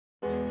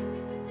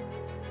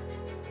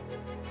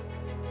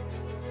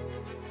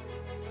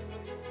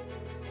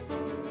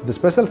The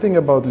special thing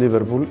about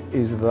Liverpool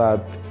is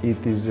that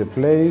it is a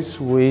place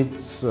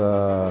which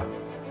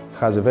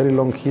has a very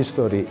long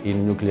history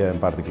in nuclear and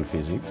particle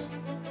physics.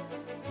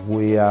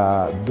 We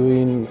are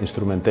doing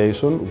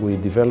instrumentation, we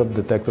develop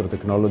detector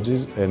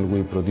technologies, and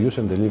we produce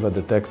and deliver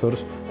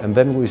detectors, and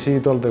then we see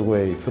it all the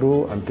way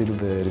through until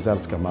the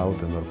results come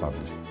out and are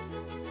published.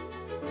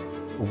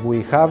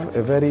 We have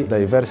a very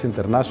diverse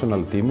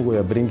international team. We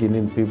are bringing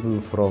in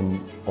people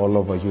from all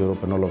over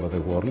Europe and all over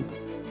the world.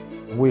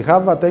 We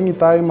have at any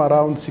time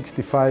around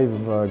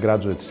 65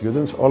 graduate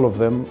students, all of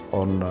them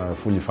on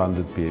fully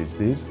funded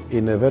PhDs,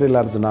 in a very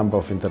large number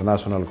of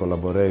international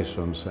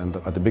collaborations and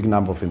at a big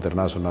number of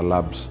international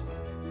labs.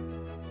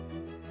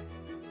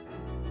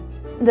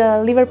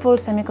 The Liverpool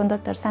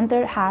Semiconductor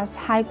Centre has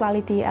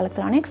high-quality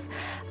electronics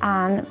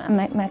and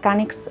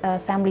mechanics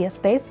assembly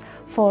space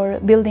for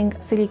building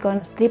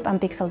silicon strip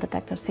and pixel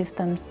detector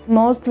systems,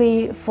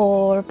 mostly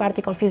for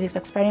particle physics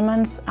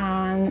experiments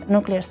and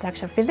nuclear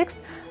structure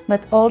physics,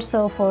 but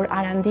also for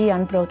R&D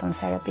and proton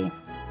therapy.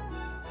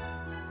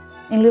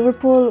 In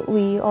Liverpool,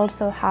 we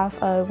also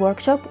have a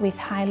workshop with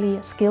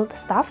highly skilled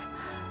staff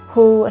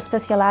who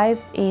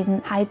specialize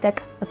in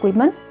high-tech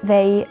equipment.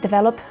 They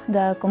develop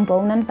the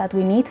components that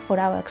we need for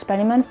our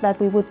experiments that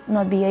we would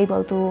not be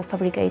able to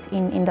fabricate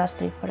in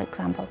industry, for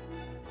example.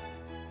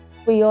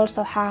 We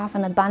also have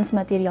an advanced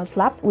materials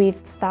lab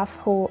with staff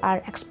who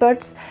are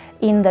experts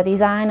in the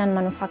design and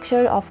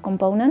manufacture of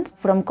components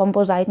from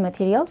composite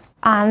materials.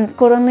 And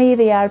currently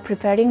they are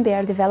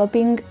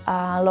developing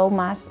a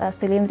low-mass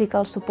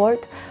cylindrical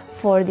support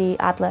for the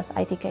Atlas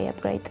ITK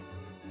upgrade.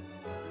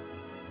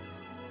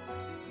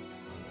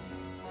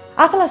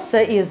 Atlas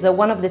is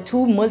one of the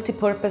two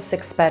multi-purpose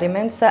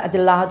experiments at the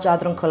Large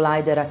Hadron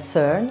Collider at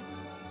CERN.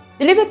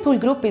 The Liverpool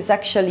group is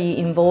actually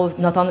involved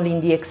not only in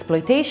the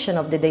exploitation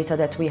of the data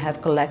that we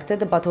have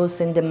collected, but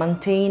also in the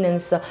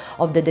maintenance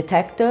of the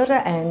detector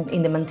and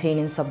in the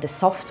maintenance of the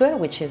software,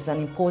 which is an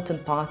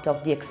important part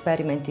of the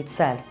experiment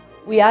itself.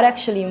 We are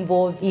actually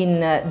involved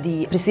in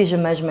the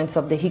precision measurements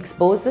of the Higgs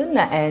boson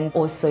and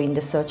also in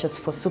the searches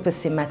for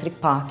supersymmetric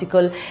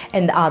particles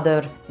and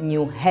other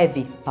new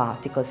heavy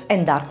particles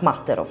and dark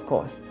matter, of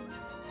course.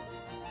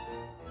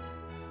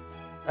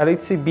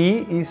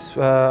 LHCb is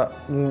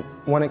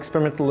one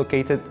experiment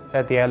located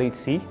at the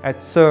LHC. At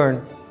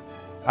CERN,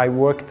 I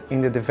worked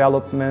in the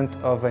development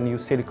of a new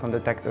silicon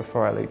detector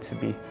for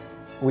LHCb.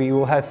 We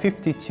will have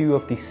 52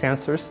 of these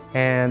sensors,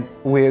 and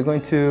we're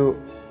going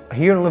to,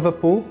 here in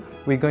Liverpool,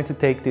 we're going to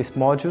take these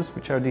modules,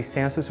 which are these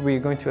sensors, we're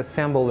going to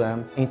assemble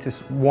them into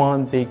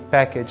one big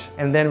package,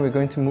 and then we're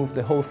going to move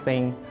the whole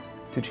thing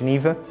to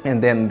Geneva,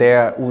 and then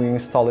there we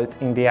install it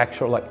in the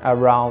actual,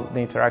 around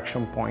the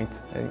interaction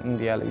point in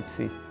the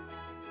LHC.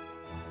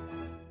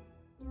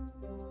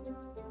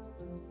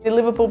 The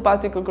Liverpool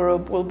Particle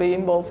Group will be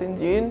involved in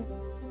DUNE.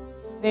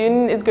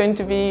 DUNE is going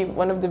to be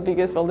one of the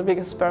biggest, well, the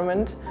biggest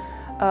experiment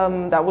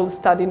that will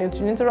study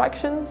neutron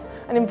interactions,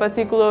 and in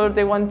particular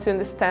they want to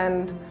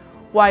understand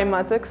why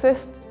matter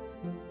exists.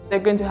 They're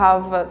going to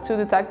have two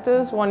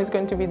detectors. One is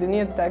going to be the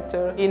NEAR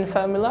detector in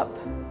Fermilab,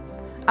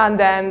 and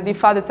then the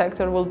FAR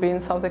detector will be in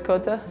South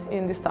Dakota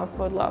in the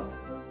Stanford lab.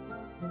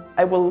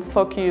 I will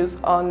focus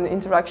on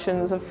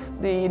interactions of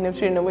the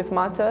neutrino with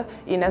matter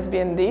in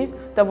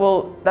SBND.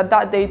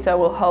 That data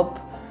will help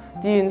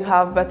DUNE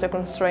have better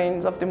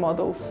constraints of the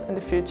models in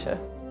the future.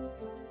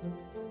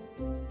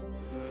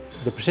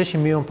 The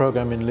Precision Muon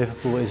program in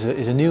Liverpool is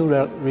a new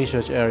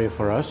research area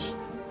for us.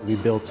 We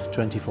built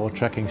 24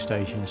 tracking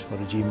stations for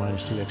the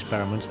G-2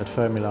 experiments at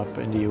Fermilab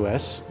in the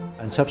US.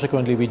 And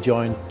subsequently we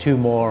joined two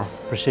more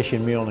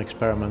Precision Muon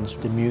experiments,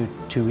 the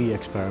Mu2E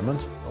experiment,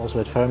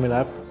 also at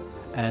Fermilab.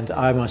 And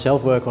I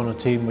myself work on a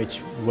team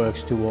which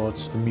works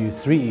towards the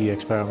Mu3E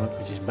experiment,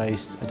 which is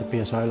based at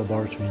the PSI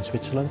laboratory in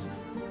Switzerland.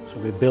 So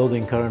we're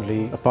building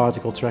currently a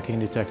particle tracking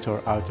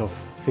detector out of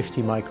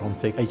 50 micron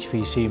thick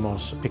HV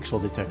CMOS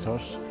pixel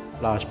detectors.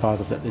 A large part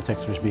of that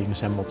detector is being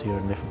assembled here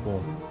in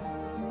Liverpool.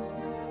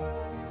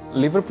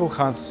 Liverpool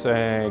has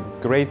a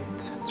great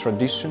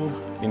tradition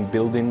in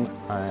building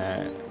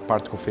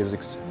particle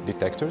physics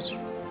detectors.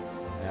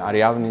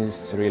 ARIADNE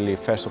is really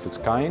first of its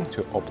kind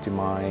to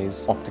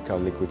optimize optical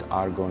liquid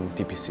argon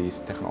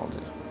TPCs technology.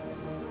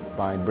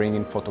 By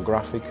bringing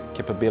photographic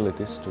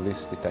capabilities to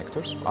these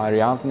detectors,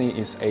 ARIADNE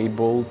is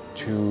able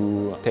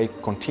to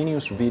take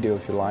continuous video,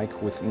 if you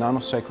like, with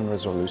nanosecond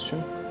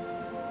resolution.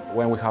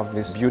 When we have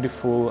these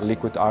beautiful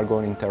liquid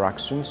argon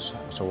interactions,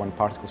 so when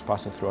particles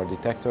passing through our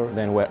detector,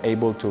 then we're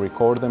able to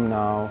record them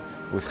now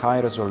with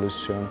high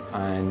resolution,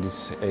 and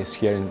it's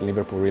here in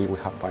Liverpool really we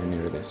have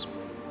pioneered this.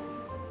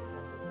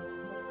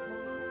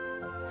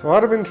 So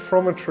atom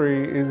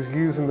interferometry is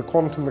using the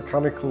quantum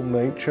mechanical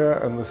nature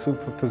and the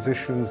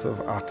superpositions of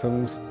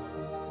atoms.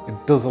 It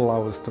does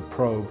allow us to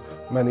probe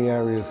many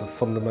areas of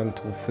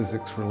fundamental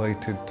physics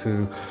related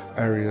to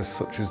areas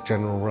such as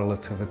general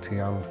relativity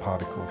and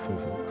particle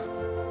physics.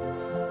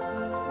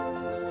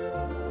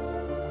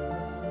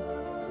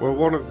 We're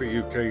one of the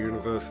UK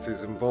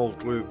universities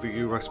involved with the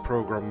US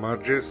program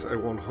MAGIS, a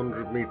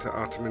 100-metre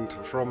atom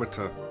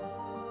interferometer.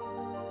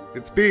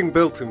 It's being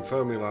built in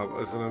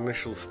Fermilab as an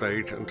initial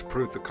stage and to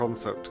prove the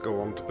concept to go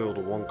on to build a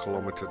 1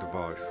 kilometre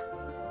device.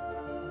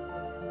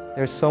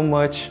 There's so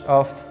much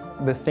of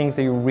the things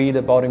that you read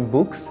about in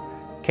books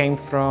came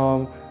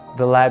from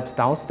the labs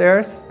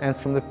downstairs and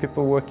from the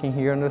people working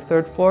here on the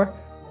 3rd floor.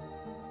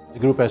 The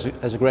group has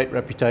a great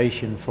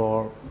reputation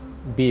for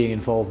being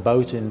involved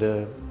both in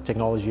the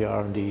technology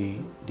R&D,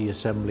 the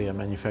assembly and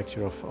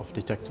manufacture of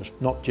detectors.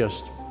 Not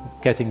just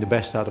getting the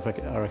best out of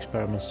our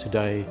experiments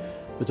today,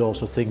 but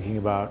also thinking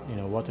about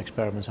what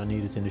experiments are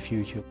needed in the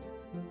future.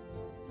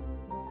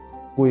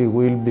 We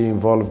will be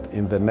involved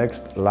in the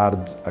next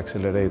large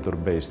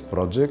accelerator-based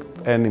project,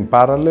 and in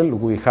parallel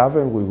we have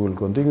and we will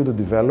continue to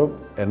develop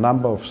a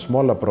number of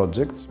smaller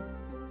projects.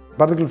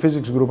 Particle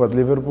physics group at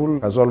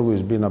Liverpool has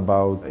always been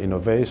about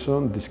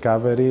innovation,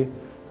 discovery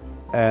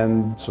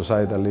and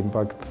societal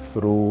impact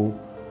through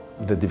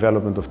the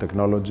development of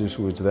technologies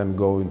which then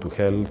go into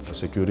health,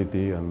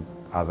 security and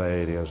other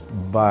areas.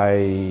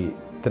 By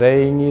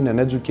training and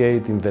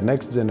educating the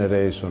next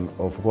generation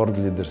of world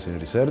leaders in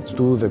research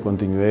to the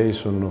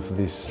continuation of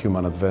this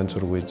human adventure,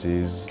 which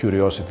is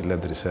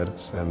curiosity-led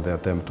research and the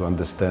attempt to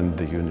understand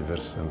the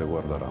universe and the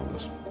world around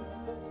us.